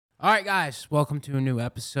All right, guys, welcome to a new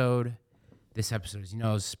episode. This episode, is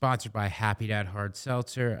sponsored by Happy Dad Hard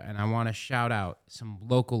Seltzer, and I want to shout out some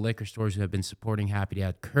local liquor stores who have been supporting Happy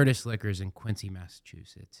Dad: Curtis Liquors in Quincy,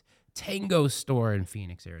 Massachusetts, Tango Store in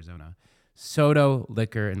Phoenix, Arizona, Soto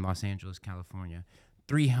Liquor in Los Angeles, California,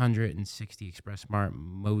 360 Express Mart,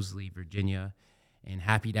 Moseley, Virginia, and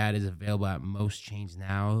Happy Dad is available at most chains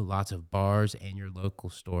now, lots of bars, and your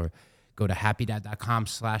local store. Go to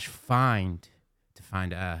happydad.com/find to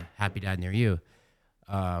find a Happy Dad near you.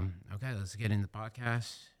 Okay, let's get into the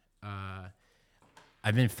podcast.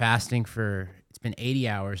 I've been fasting it's been 80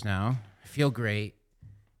 hours now. I feel great.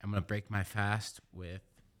 I'm going to break my fast with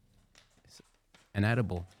an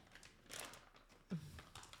edible.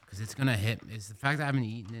 Because it's going to hit. It's the fact that I haven't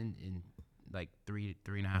eaten in like three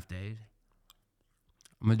and a half days.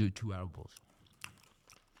 I'm going to do 2 edibles.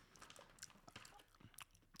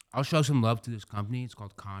 I'll show some love to this company. It's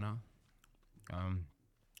called Kana.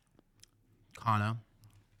 Kana.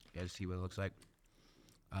 You guys see what it looks like.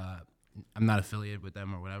 I'm not affiliated with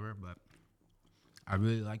them or whatever, but I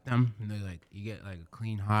really like them. And they're like, you get like a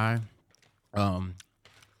clean high. Yeah.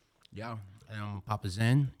 And I'm gonna pop a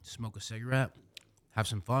Zen, smoke a cigarette, have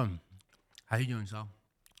some fun. How you doing, Sal?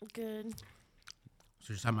 Good.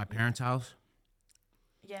 So just at my parents' house?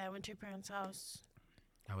 Yeah, I went to your parents' house.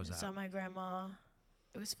 How was that? Saw my grandma.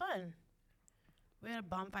 It was fun. We had a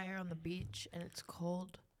bonfire on the beach, and it's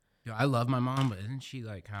cold. Yo, I love my mom, but isn't she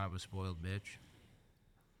like kind of a spoiled bitch?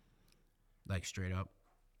 Like straight up?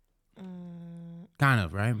 Kind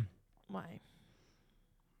of, right? Why?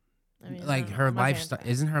 I mean, like her lifestyle,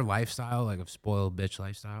 isn't her lifestyle like a spoiled bitch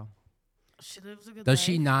lifestyle? She lives a good Does life.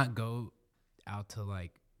 she not go out to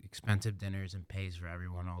like expensive dinners and pays for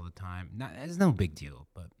everyone all the time? It's no big deal,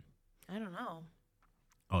 but I don't know.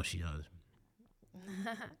 Oh, she does.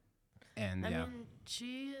 And I yeah. mean,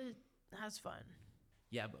 she has fun.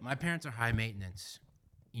 Yeah, but my parents are high maintenance.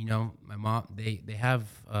 My mom, they have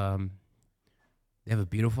a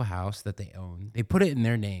beautiful house that they own. They put it in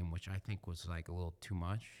their name, which I think was like a little too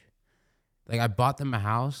much. Like I bought them a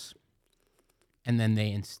house, and then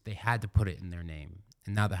they had to put it in their name,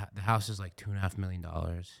 and now the house is like $2.5 million,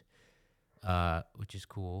 which is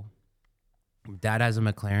cool. Dad has a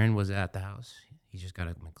McLaren. Was at the house. He just got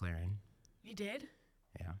a McLaren. You did?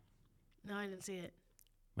 Yeah. No, I didn't see it.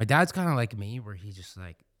 My dad's kind of like me, where he just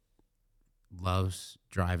like loves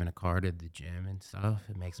driving a car to the gym and stuff.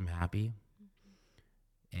 It makes him happy.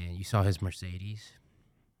 And you saw his Mercedes.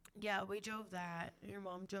 Yeah, we drove that. Your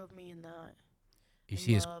mom drove me in that. I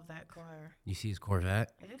love that car. You see his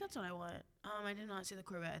Corvette? I think that's what I want. I did not see the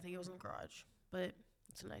Corvette. I think it was in the garage, but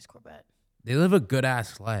it's a nice Corvette. They live a good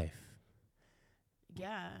ass life.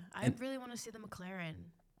 Yeah, I really want to see the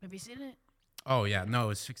McLaren. Have you seen it? Oh yeah,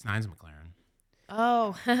 no, it's 6ix9ine's McLaren.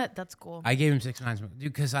 Oh, that's cool. I gave him 6ix9ine's,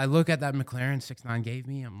 dude, because I look at that McLaren 6ix9ine gave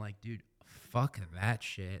me. I'm like, dude, fuck that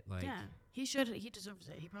shit. Like, yeah, he should. He deserves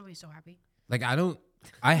it. He probably is so happy. Like, I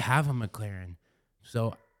have a McLaren,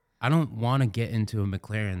 so I don't want to get into a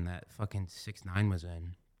McLaren that fucking 6ix9ine was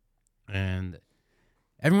in, and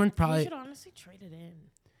everyone probably. You should honestly trade it in.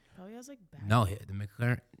 Probably has like bad. No, the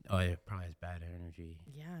McLaren. Oh, it probably has bad energy.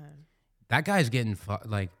 Yeah. That guy's getting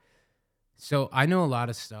like. So I know a lot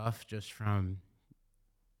of stuff just from.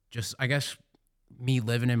 I guess me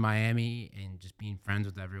living in Miami and just being friends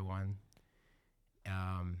with everyone.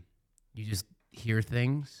 You just hear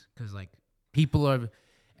things because like people are.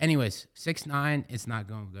 Anyways, 6ix9ine, it's not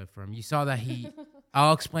going good for him. You saw that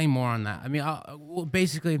I'll explain more on that. I mean,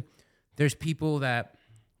 basically, there's people that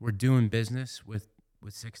were doing business with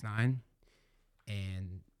 6ix9ine,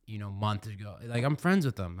 and months ago, like I'm friends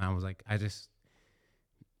with them. I just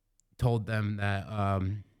told them that.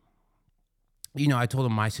 I told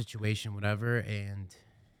them my situation, whatever, and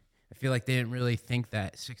I feel like they didn't really think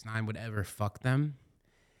that 6ix9ine would ever fuck them.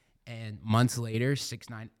 And months later,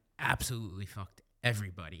 6ix9ine absolutely fucked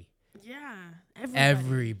everybody. Yeah,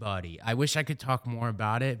 everybody. I wish I could talk more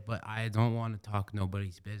about it, but I don't want to talk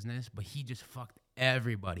nobody's business. But he just fucked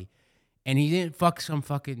everybody, and he didn't fuck some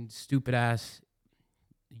fucking stupid ass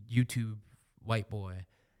YouTube white boy.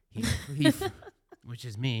 He which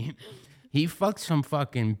is me. He fucked some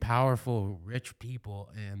fucking powerful rich people,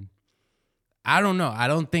 and I don't know. I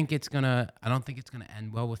don't think it's gonna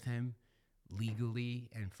end well with him legally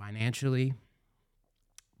and financially.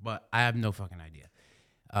 But I have no fucking idea.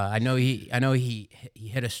 I know he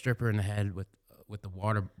hit a stripper in the head with the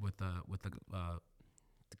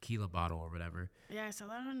tequila bottle or whatever. Yeah, I saw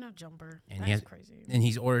that on No Jumper. And that's crazy. And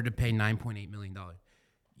he's ordered to pay $9.8 million.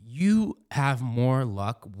 You have more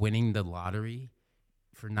luck winning the lottery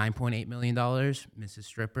for $9.8 million, Mrs.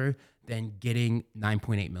 Stripper, than getting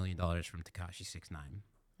 $9.8 million from Tekashi 6ix9ine.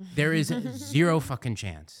 There is zero fucking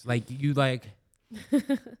chance. Like you like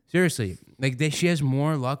seriously. Like she has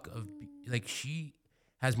more luck of like she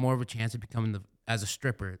has more of a chance of becoming as a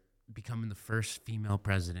stripper becoming the first female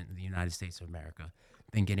president of the United States of America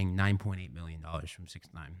than getting $9.8 million from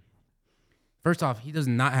 6ix9ine. First off, he does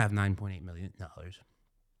not have $9.8 million,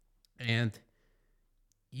 and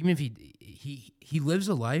even if he lives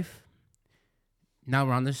a life. Now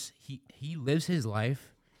we're on this. He lives his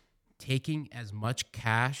life taking as much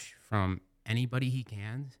cash from anybody he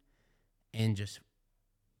can, and just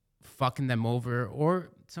fucking them over.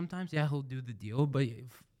 Or sometimes, yeah, he'll do the deal, but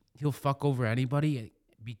he'll fuck over anybody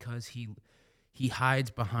because he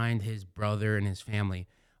hides behind his brother and his family.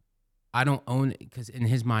 I don't own, because in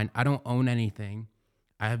his mind, I don't own anything.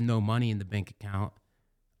 I have no money in the bank account.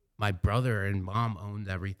 My brother and mom owned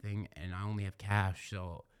everything, and I only have cash,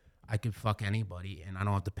 so I could fuck anybody, and I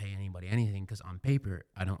don't have to pay anybody anything because on paper,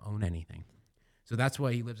 I don't own anything. So that's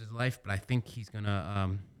why he lives his life, but I think he's going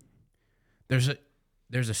to... There's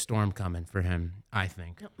a storm coming for him, I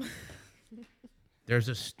think. Yep. There's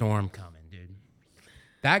a storm coming, dude.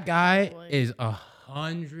 That guy is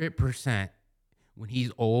 100%. When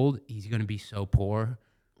he's old, he's gonna be so poor.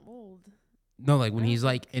 Old? No, like when he's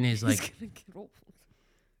like in his like. He's gonna get old.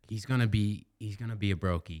 He's gonna be a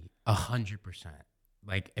brokey, 100%.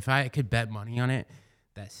 Like if I could bet money on it,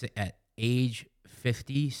 that at age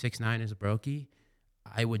 50, 6ix9ine is a brokey,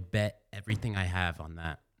 I would bet everything I have on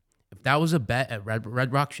that. If that was a bet, at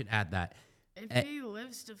Red Rock should add that. If he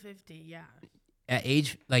lives to 50, yeah. At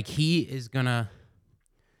age, like he's gonna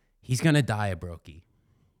die a brokey.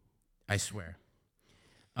 I swear.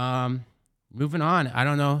 Moving on. I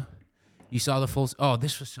don't know. You saw the full. Oh,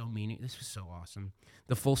 this was so mean. This was so awesome.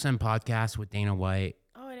 The Full Send podcast with Dana White.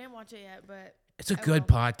 Oh, I didn't watch it yet, but it's a good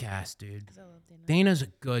podcast, dude. I love Dana. Dana's a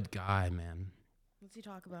good guy, man. What's he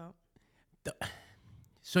talk about?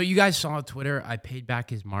 So you guys saw on Twitter, I paid back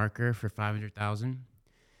his marker for $500,000,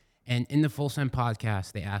 and in the Full Send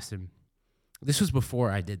podcast, they asked him. This was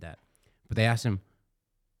before I did that, but they asked him,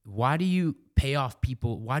 why do you pay off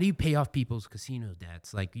people's casino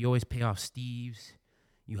debts? Like you always pay off Steve's,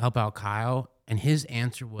 you help out Kyle. And his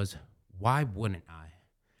answer was, why wouldn't I?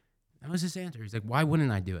 That was his answer. He's like, why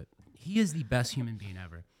wouldn't I do it? He is the best human being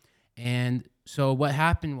ever. And so what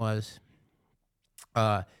happened was,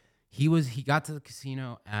 he got to the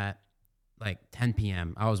casino at like 10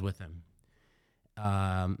 p.m. I was with him.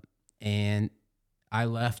 And I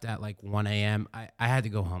left at like 1 a.m. I had to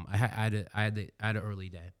go home. I had an early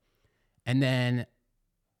day. And then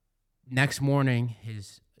next morning,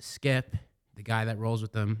 his Skip, the guy that rolls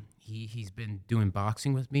with him, he's been doing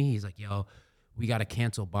boxing with me. He's like, yo, we got to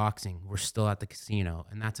cancel boxing. We're still at the casino.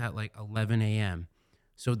 And that's at like 11 a.m.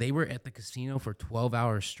 So they were at the casino for 12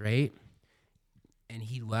 hours straight. And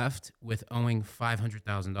he left with owing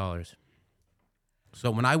 $500,000.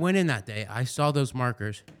 So when I went in that day, I saw those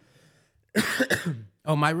markers.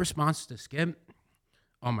 Oh, my response to Skip.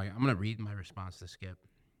 Oh my! I'm gonna read my response to Skip.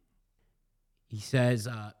 He says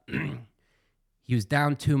he was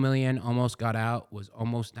down $2 million, almost got out, was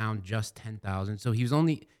almost down just $10,000. So he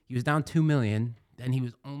was down $2 million, then he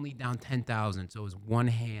was only down $10,000. So it was one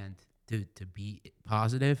hand to be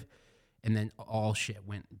positive, and then all shit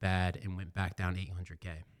went bad and went back down $800K.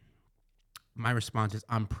 My response is,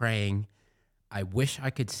 I'm praying. I wish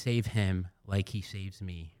I could save him like he saves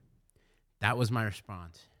me. That was my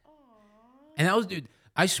response. Aww. And that was, dude,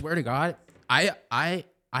 I swear to God, I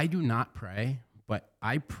do not pray, but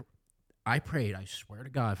I prayed, I swear to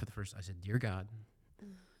God, for the first, I said, dear God,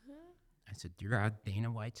 I said, dear God, Dana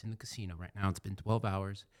White's in the casino right now. It's been 12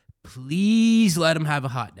 hours. Please let him have a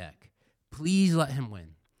hot deck. Please let him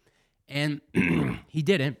win. And he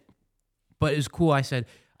didn't, but it was cool. I said,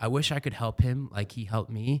 I wish I could help him like he helped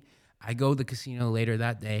me. I go to the casino later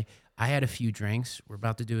that day. I had a few drinks. We're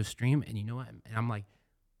about to do a stream, and you know what? And I'm like,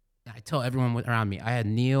 I tell everyone around me. I had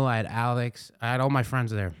Neil, I had Alex, I had all my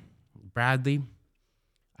friends there. Bradley.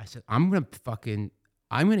 I said, I'm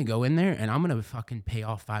gonna go in there and I'm gonna fucking pay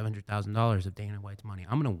off $500,000 of Dana White's money.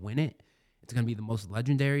 I'm gonna win it. It's gonna be the most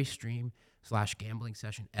legendary stream / gambling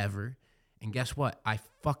session ever. And guess what? I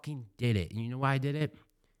fucking did it. And you know why I did it?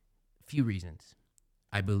 A few reasons.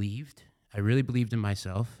 I really believed in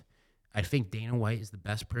myself. I think Dana White is the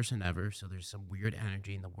best person ever, so there's some weird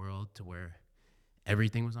energy in the world to where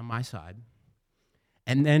everything was on my side.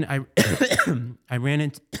 And then I ran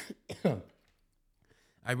into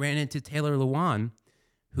Taylor Lewan,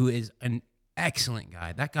 who is an excellent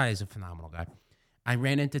guy. That guy is a phenomenal guy. I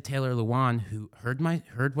ran into Taylor Lewan, who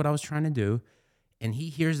heard what I was trying to do, and he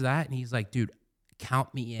hears that and he's like, dude,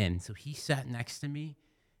 count me in. So he sat next to me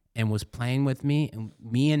and was playing with me, and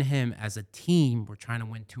me and him as a team were trying to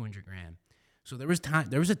win 200 grand. So there was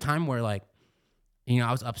a time where like,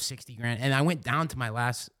 I was up 60 grand and I went down to my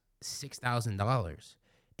last $6,000,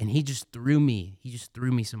 and he just threw me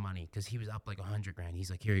some money because he was up like 100 grand. He's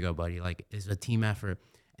like, here you go, buddy. Like, it's a team effort.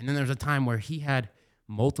 And then there was a time where he had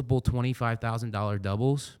multiple $25,000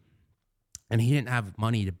 doubles, and he didn't have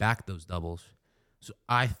money to back those doubles. So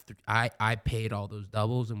I paid all those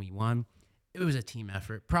doubles and we won. It was a team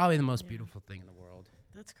effort. Probably the most beautiful thing in the world.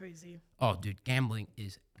 That's crazy. Oh, dude, gambling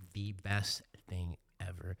is the best thing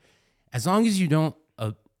ever. As long as you don't,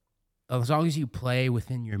 as long as you play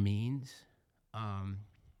within your means,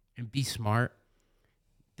 and be smart,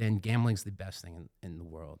 then gambling's the best thing in the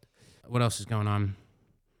world. What else is going on?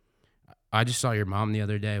 I just saw your mom the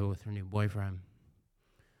other day with her new boyfriend.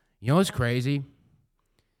 You know what's crazy?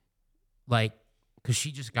 Like, because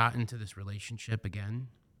she just got into this relationship again.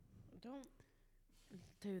 Don't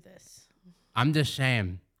do this. I'm just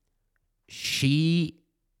saying, she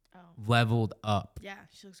leveled up. Yeah,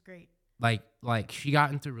 she looks great. Like she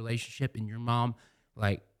got into a relationship, and your mom,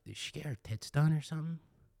 like, did she get her tits done or something?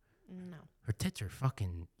 No. Her tits are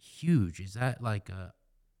fucking huge. Is that like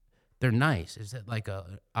they're nice. Is it like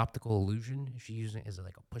a optical illusion? Is it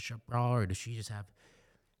like a push-up bra, or does she just have?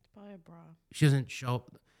 It's probably a bra. She doesn't show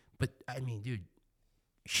up, but I mean, dude,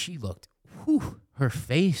 she looked. Her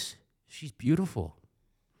face. She's beautiful.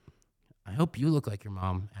 I hope you look like your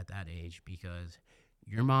mom at that age, because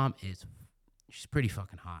your mom she's pretty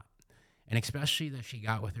fucking hot. And especially that she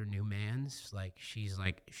got with her new mans, she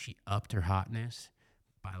upped her hotness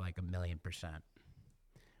by like 1,000,000%.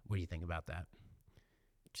 What do you think about that?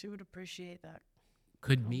 She would appreciate that.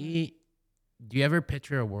 Do you ever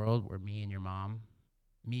picture a world where you and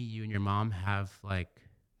your mom have like,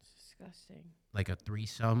 It's disgusting. like a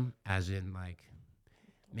threesome, as in like,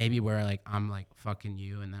 maybe where like I'm like fucking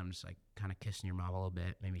you and then I'm just like kind of kissing your mom a little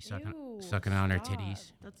bit, maybe sucking on her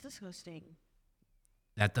titties. That's disgusting.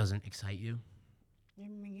 That doesn't excite you?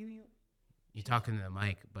 You're talking to the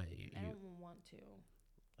mic, but I don't want to.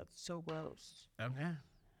 That's so gross. Okay.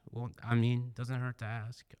 Well, I mean, doesn't hurt to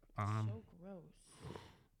ask. So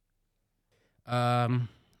gross.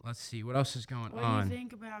 Let's see what else is going What on. do you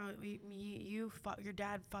think about your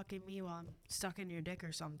dad fucking me while I'm stuck in your dick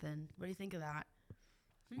or something? What do you think of that?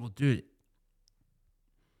 Well, dude,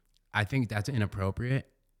 I think that's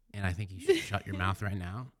inappropriate, and I think you should shut your mouth right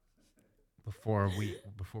now before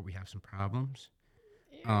we have some problems.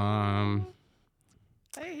 I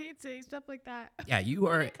hate saying stuff like that. Yeah, you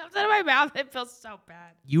are. When it comes out of my mouth, it feels so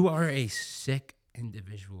bad. You are a sick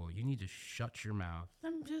individual. You need to shut your mouth.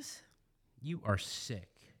 You are sick.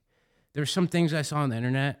 There's some things I saw on the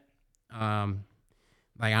internet. Like,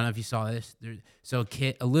 I don't know if you saw this.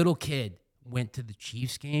 A little kid went to the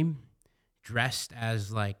Chiefs game dressed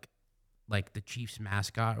as like the Chiefs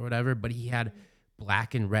mascot or whatever, but he had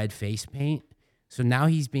black and red face paint. So now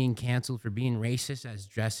he's being canceled for being racist as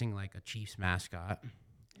dressing like a Chiefs mascot.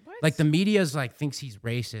 What? Like, the media's like thinks he's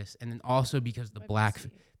racist, and then also because the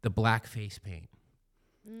black face paint.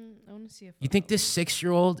 I want to see if You think this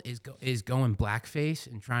 6-year-old is going blackface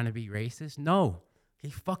and trying to be racist? No, he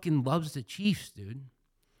fucking loves the Chiefs, dude.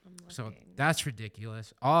 So that's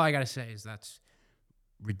ridiculous. All I gotta say is that's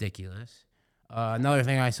ridiculous. Another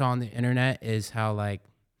thing I saw on the internet is how like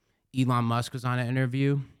Elon Musk was on an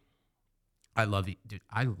interview. I love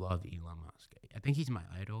Elon Musk. I think he's my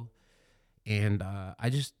idol, and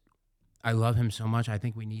I love him so much. I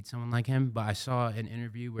think we need someone like him. But I saw an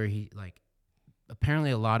interview where he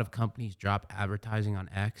apparently a lot of companies drop advertising on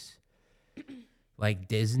X, like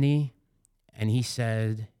Disney, and he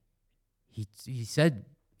said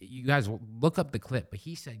you guys look up the clip, but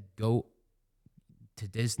he said go to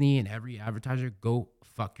Disney and every advertiser, go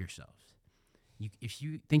fuck yourselves. If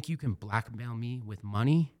you think you can blackmail me with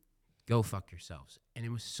money, go fuck yourselves. And it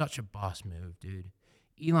was such a boss move, dude.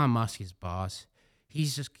 Elon Musk is boss. He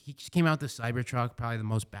just came out the Cybertruck, probably the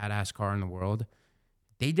most badass car in the world.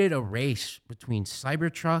 They did a race between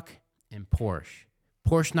Cybertruck and Porsche.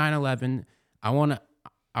 Porsche 911. I want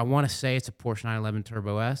to say it's a Porsche 911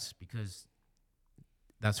 Turbo S because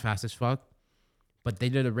that's fast as fuck. But they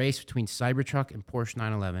did a race between Cybertruck and Porsche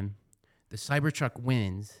 911. The Cybertruck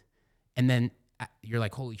wins, and then you're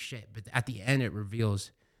like, holy shit. But at the end, it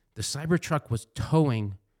reveals the Cybertruck was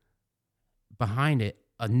towing behind it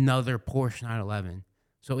another Porsche 911.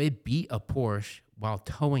 So it beat a Porsche while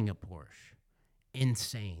towing a Porsche.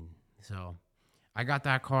 Insane. So I got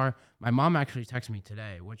that car. My mom actually texted me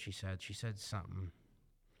today. What she said something.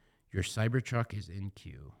 Your Cybertruck is in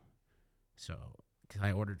queue. So, because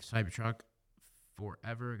I ordered a Cybertruck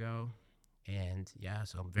forever ago, And yeah,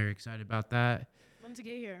 so I'm very excited about that. When's it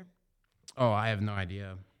get here? Oh, I have no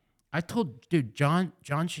idea. I told dude John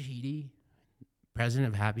Shahidi,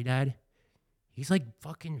 president of Happy Dad. He's like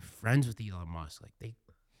fucking friends with Elon Musk. Like they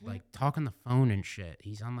like talk on the phone and shit.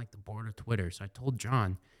 He's on like the board of Twitter. So I told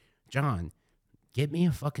John, get me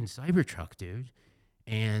a fucking Cybertruck, dude.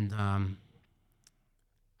 And I'm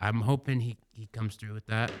hoping he comes through with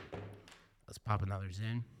that. Let's pop another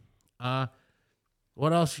Zin.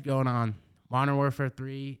 What else is going on? Modern Warfare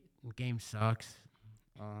 3 game sucks.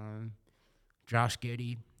 Josh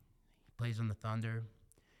Giddey plays on the Thunder.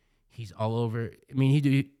 He's all over. I mean,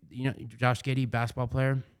 Josh Giddey, basketball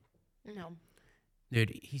player. No.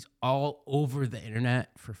 Dude, he's all over the internet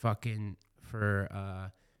for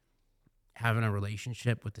having a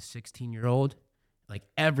relationship with a 16-year-old, like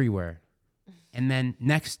everywhere. And then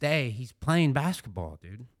next day he's playing basketball,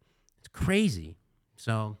 dude. It's crazy.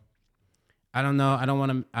 So I don't know. I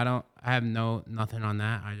have nothing on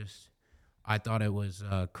that. I thought it was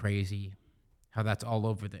crazy how that's all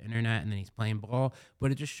over the internet and then he's playing ball, but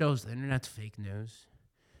it just shows the internet's fake news.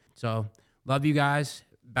 So love you guys.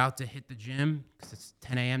 About to hit the gym because it's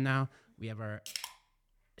 10 a.m. now. We have our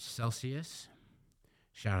Celsius.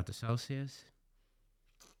 Shout out to Celsius.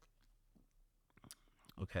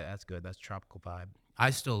 Okay, that's good. That's tropical vibe.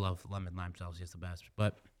 I still love lemon lime Celsius the best.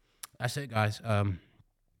 But that's it, guys. Do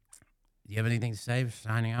you have anything to say for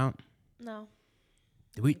signing out? No.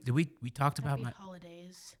 We talked about Happy my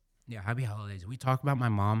holidays. Yeah, happy holidays. Did we talk about my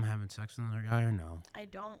mom having sex with another guy or no? I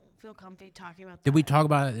don't feel comfy talking about that. Did we talk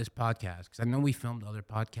about it at this podcast? Because I know we filmed other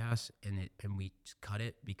podcasts and we just cut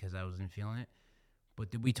it because I wasn't feeling it.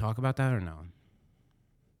 But did we talk about that or no?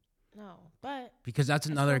 No, but Because that's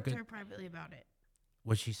another I spoke good. to her privately about it.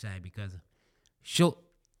 What'd she say? Because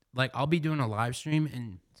I'll be doing a live stream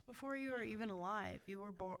and It's before you were even alive. You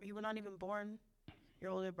were born. You were not even born.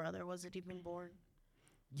 Your older brother wasn't even born.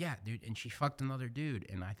 yeah, dude, and she fucked another dude,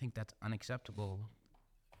 and I think that's unacceptable.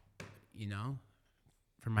 You know,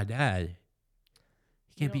 for my dad,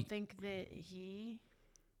 he You can't don't be. think that he?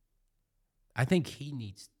 I think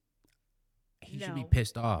he should be No.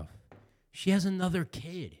 pissed off. She has another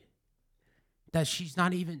kid that she's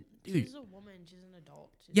not even, dude. She's a woman. She's an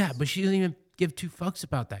adult. Yeah, but she doesn't even give two fucks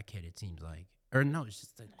about that kid. It seems like, or no, it's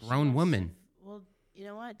just a She grown wants woman. to- well, you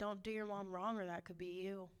know what? Don't do your mom wrong, or that could be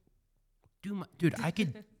you. Dude, I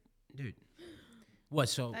could, dude. What?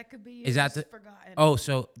 So That could be you. is that just the? forgotten? Oh,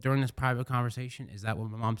 so during this private conversation, is that what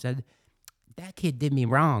my mom said? That kid did me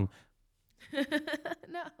wrong. No.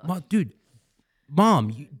 Well, dude, mom,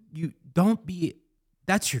 you don't be.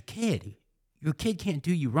 That's your kid. Your kid can't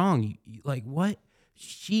do you wrong. You like what?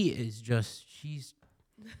 She's.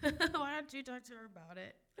 Why don't you talk to her about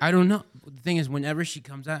it? I don't know. The thing is, whenever she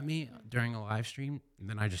comes at me during a live stream,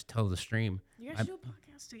 then I just tell the stream. You guys should do a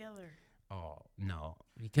podcast together. Oh no,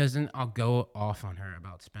 because then I'll go off on her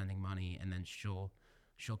about spending money, and then she'll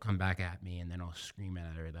come back at me, and then I'll scream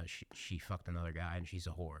at her that she fucked another guy and she's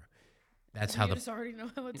a whore. That's how You the just already know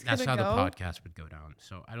how it's that's how gonna the go. podcast would go down.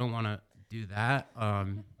 So I don't want to do that.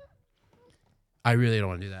 I really don't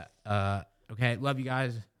want to do that. Okay, love you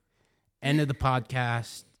guys. End of the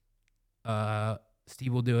podcast.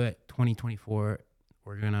 Steve will do it. 2024.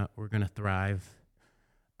 We're gonna thrive.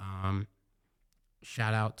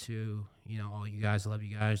 Shout out to all you guys. Love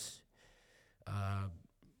you guys. And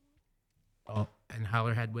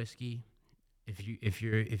Howlerhead whiskey. If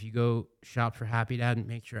you go shop for Happy Dad,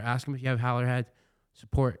 make sure ask them if you have Howlerhead.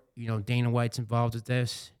 Support. Dana White's involved with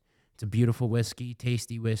this. It's a beautiful whiskey,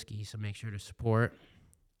 tasty whiskey. So make sure to support.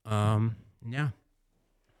 Yeah.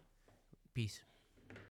 Peace.